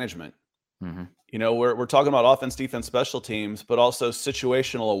in-game management. Mm-hmm. We're talking about offense, defense, special teams, but also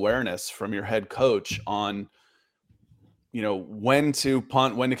situational awareness from your head coach on, when to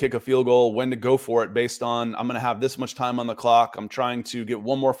punt, when to kick a field goal, when to go for it based on, I'm going to have this much time on the clock. I'm trying to get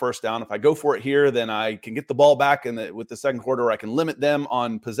 1 more first down. If I go for it here, then I can get the ball back with the second quarter, or I can limit them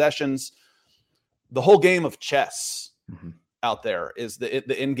on possessions. The whole game of chess out there is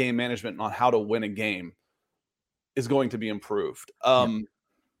the in-game management on how to win a game is going to be improved.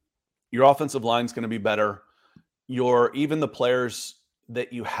 Your offensive line is going to be better. Even the players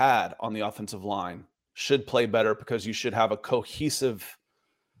that you had on the offensive line should play better, because you should have a cohesive,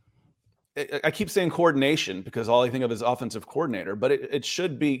 I keep saying coordination because all I think of is offensive coordinator, but it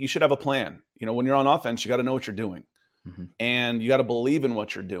should be, you should have a plan. When you're on offense, you got to know what you're doing, and you got to believe in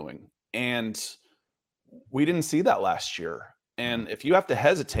what you're doing. And we didn't see that last year. And if you have to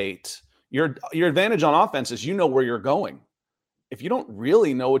hesitate, your advantage on offense is where you're going. If you don't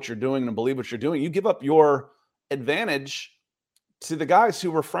really know what you're doing and believe what you're doing, you give up your advantage to the guys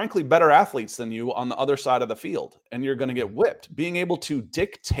who were frankly better athletes than you on the other side of the field, and you're going to get whipped. Being able to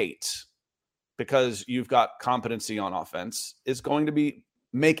dictate because you've got competency on offense is going to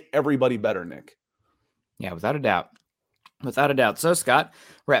make everybody better, Nick. Yeah, without a doubt. Without a doubt. So, Scott,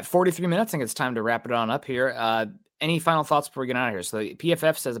 we're at 43 minutes. I think it's time to wrap it on up here. Any final thoughts before we get out of here? So the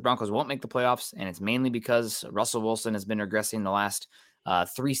PFF says the Broncos won't make the playoffs, and it's mainly because Russell Wilson has been regressing the last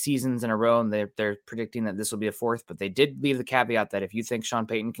 3 seasons in a row, and they're predicting that this will be a 4th. But they did leave the caveat that if you think Sean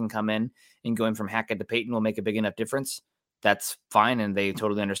Payton can come in and going from Hackett to Payton will make a big enough difference, that's fine, and they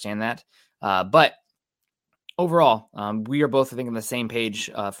totally understand that. But overall, we are both, I think, on the same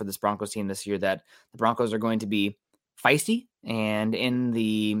page for this Broncos team this year, that the Broncos are going to be feisty and in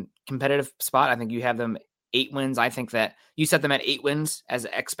the competitive spot. I think you have them 8 wins. I think that you set them at 8 wins as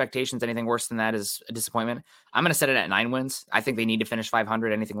expectations. Anything worse than that is a disappointment. I'm going to set it at 9 wins. I think they need to finish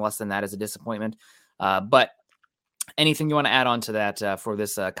 500. Anything less than that is a disappointment. But anything you want to add on to that for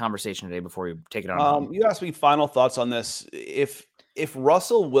this conversation today before we take it on? You asked me final thoughts on this. If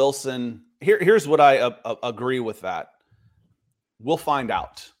Russell Wilson, here's what I agree with that. We'll find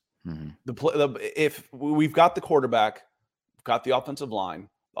out. If we've got the quarterback, we've got the offensive line,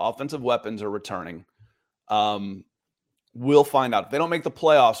 the offensive weapons are returning. We'll find out. If they don't make the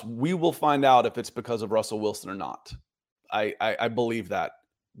playoffs, we will find out if it's because of Russell Wilson or not. I believe that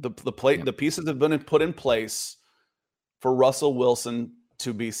the pieces have been put in place for Russell Wilson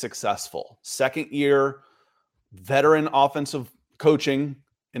to be successful. 2nd year, veteran offensive coaching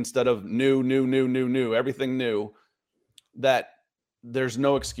instead of new, everything new. That there's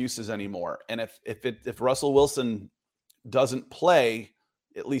no excuses anymore. And if Russell Wilson doesn't play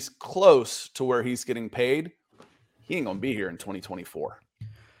at least close to where he's getting paid, he ain't gonna be here in 2024.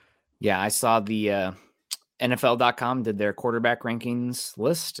 Yeah, I saw the NFL.com did their quarterback rankings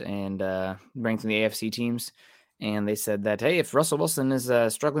list and ranked the AFC teams. And they said that, hey, if Russell Wilson is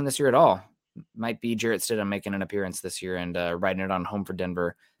struggling this year at all, might be Jarrett Stidham making an appearance this year and riding it on home for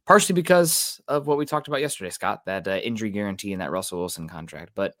Denver, partially because of what we talked about yesterday, Scott, that injury guarantee in that Russell Wilson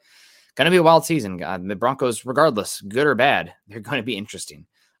contract. But going to be a wild season. The Broncos, regardless, good or bad, they're going to be interesting.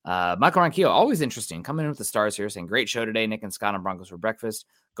 Michael Ronquillo, always interesting, coming in with the stars here, saying, great show today, Nick and Scott on Broncos for breakfast.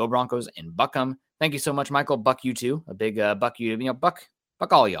 Go Broncos and buck 'em. Thank you so much, Michael. Buck you too. A big buck you. Buck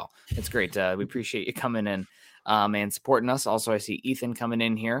all y'all. It's great. We appreciate you coming in and supporting us. Also, I see Ethan coming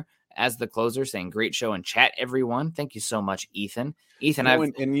in here as the closer, saying, great show and chat, everyone. Thank you so much, Ethan. Ethan,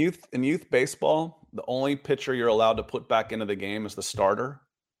 in youth baseball, the only pitcher you're allowed to put back into the game is the starter.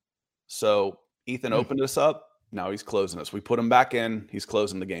 So Ethan opened us up. Now he's closing us. We put him back in. He's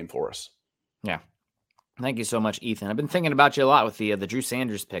closing the game for us. Yeah. Thank you so much, Ethan. I've been thinking about you a lot with the Drew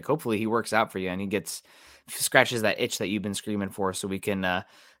Sanders pick. Hopefully he works out for you and he scratches that itch that you've been screaming for, so we can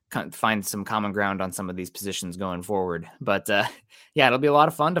find some common ground on some of these positions going forward. But yeah, it'll be a lot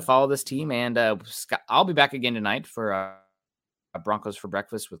of fun to follow this team. And Scott, I'll be back again tonight for Broncos for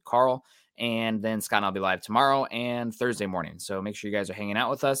breakfast with Carl. And then Scott and I'll be live tomorrow and Thursday morning. So make sure you guys are hanging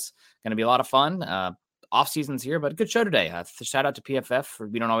out with us. Going to be a lot of fun. Off season's here, but a good show today. Shout out to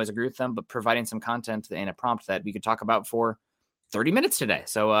PFF. We don't always agree with them, but providing some content and a prompt that we could talk about for 30 minutes today.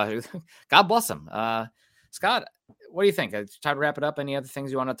 So God bless them. Scott, what do you think? It's time to wrap it up. Any other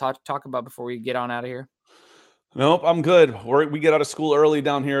things you want to talk about before we get on out of here? Nope, I'm good. We get out of school early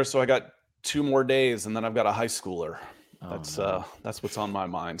down here, so I got 2 more days, and then I've got a high schooler. That's what's on my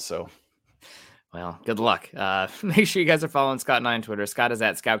mind. So. Well, good luck. Make sure you guys are following Scott and I on Twitter. Scott is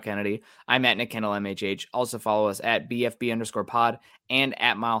at Scout Kennedy. I'm at Nick Kendall MHH. Also follow us at BFB_pod and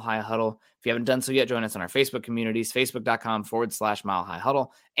at Mile High Huddle. If you haven't done so yet, join us on our Facebook communities, facebook.com/Mile High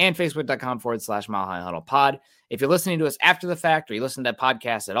Huddle and facebook.com/Mile High Huddle pod. If you're listening to us after the fact or you listen to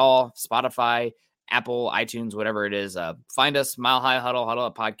podcasts at all, Spotify, Apple, iTunes, whatever it is, find us, Mile High Huddle,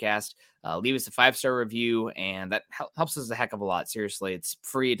 a podcast. Leave us a 5-star review, and that helps us a heck of a lot. Seriously, it's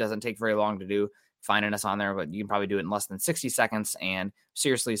free. It doesn't take very long to do, finding us on there, but you can probably do it in less than 60 seconds. And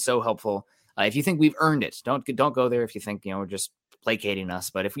seriously, so helpful. If you think we've earned it, don't go there if you think, we're just placating us.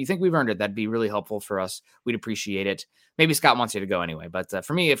 But if you think we've earned it, that'd be really helpful for us. We'd appreciate it. Maybe Scott wants you to go anyway. But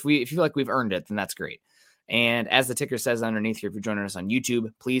for me, if you feel like we've earned it, then that's great. And as the ticker says underneath here, if you're joining us on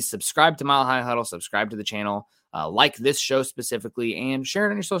YouTube, please subscribe to Mile High Huddle, subscribe to the channel, like this show specifically, and share it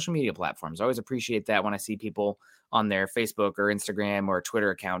on your social media platforms. I always appreciate that when I see people on their Facebook or Instagram or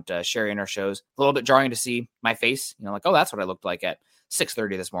Twitter account sharing our shows. A little bit jarring to see my face, like, oh, that's what I looked like at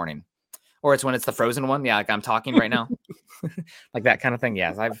 6:30 this morning. Or it's when it's the Frozen one. Yeah, like I'm talking right now. Like that kind of thing.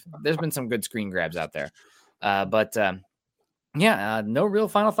 Yeah, there's been some good screen grabs out there. No real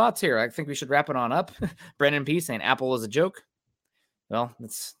final thoughts here. I think we should wrap it on up. Brendan P. saying Apple is a joke. Well,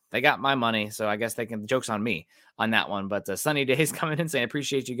 they got my money, so I guess the joke's on me on that one. But Sunny Days coming in saying,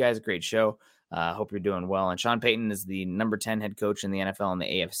 appreciate you guys. Great show. Hope you're doing well. And Sean Payton is the number 10 head coach in the NFL and the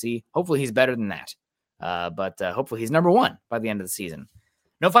AFC. Hopefully he's better than that. But hopefully he's number 1 by the end of the season.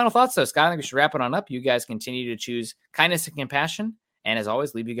 No final thoughts, though, Scott. I think we should wrap it on up. You guys continue to choose kindness and compassion. And as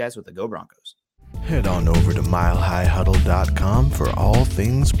always, leave you guys with the Go Broncos. Head on over to milehighhuddle.com for all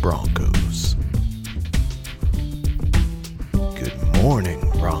things Broncos. Good morning,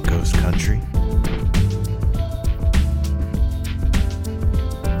 Broncos country.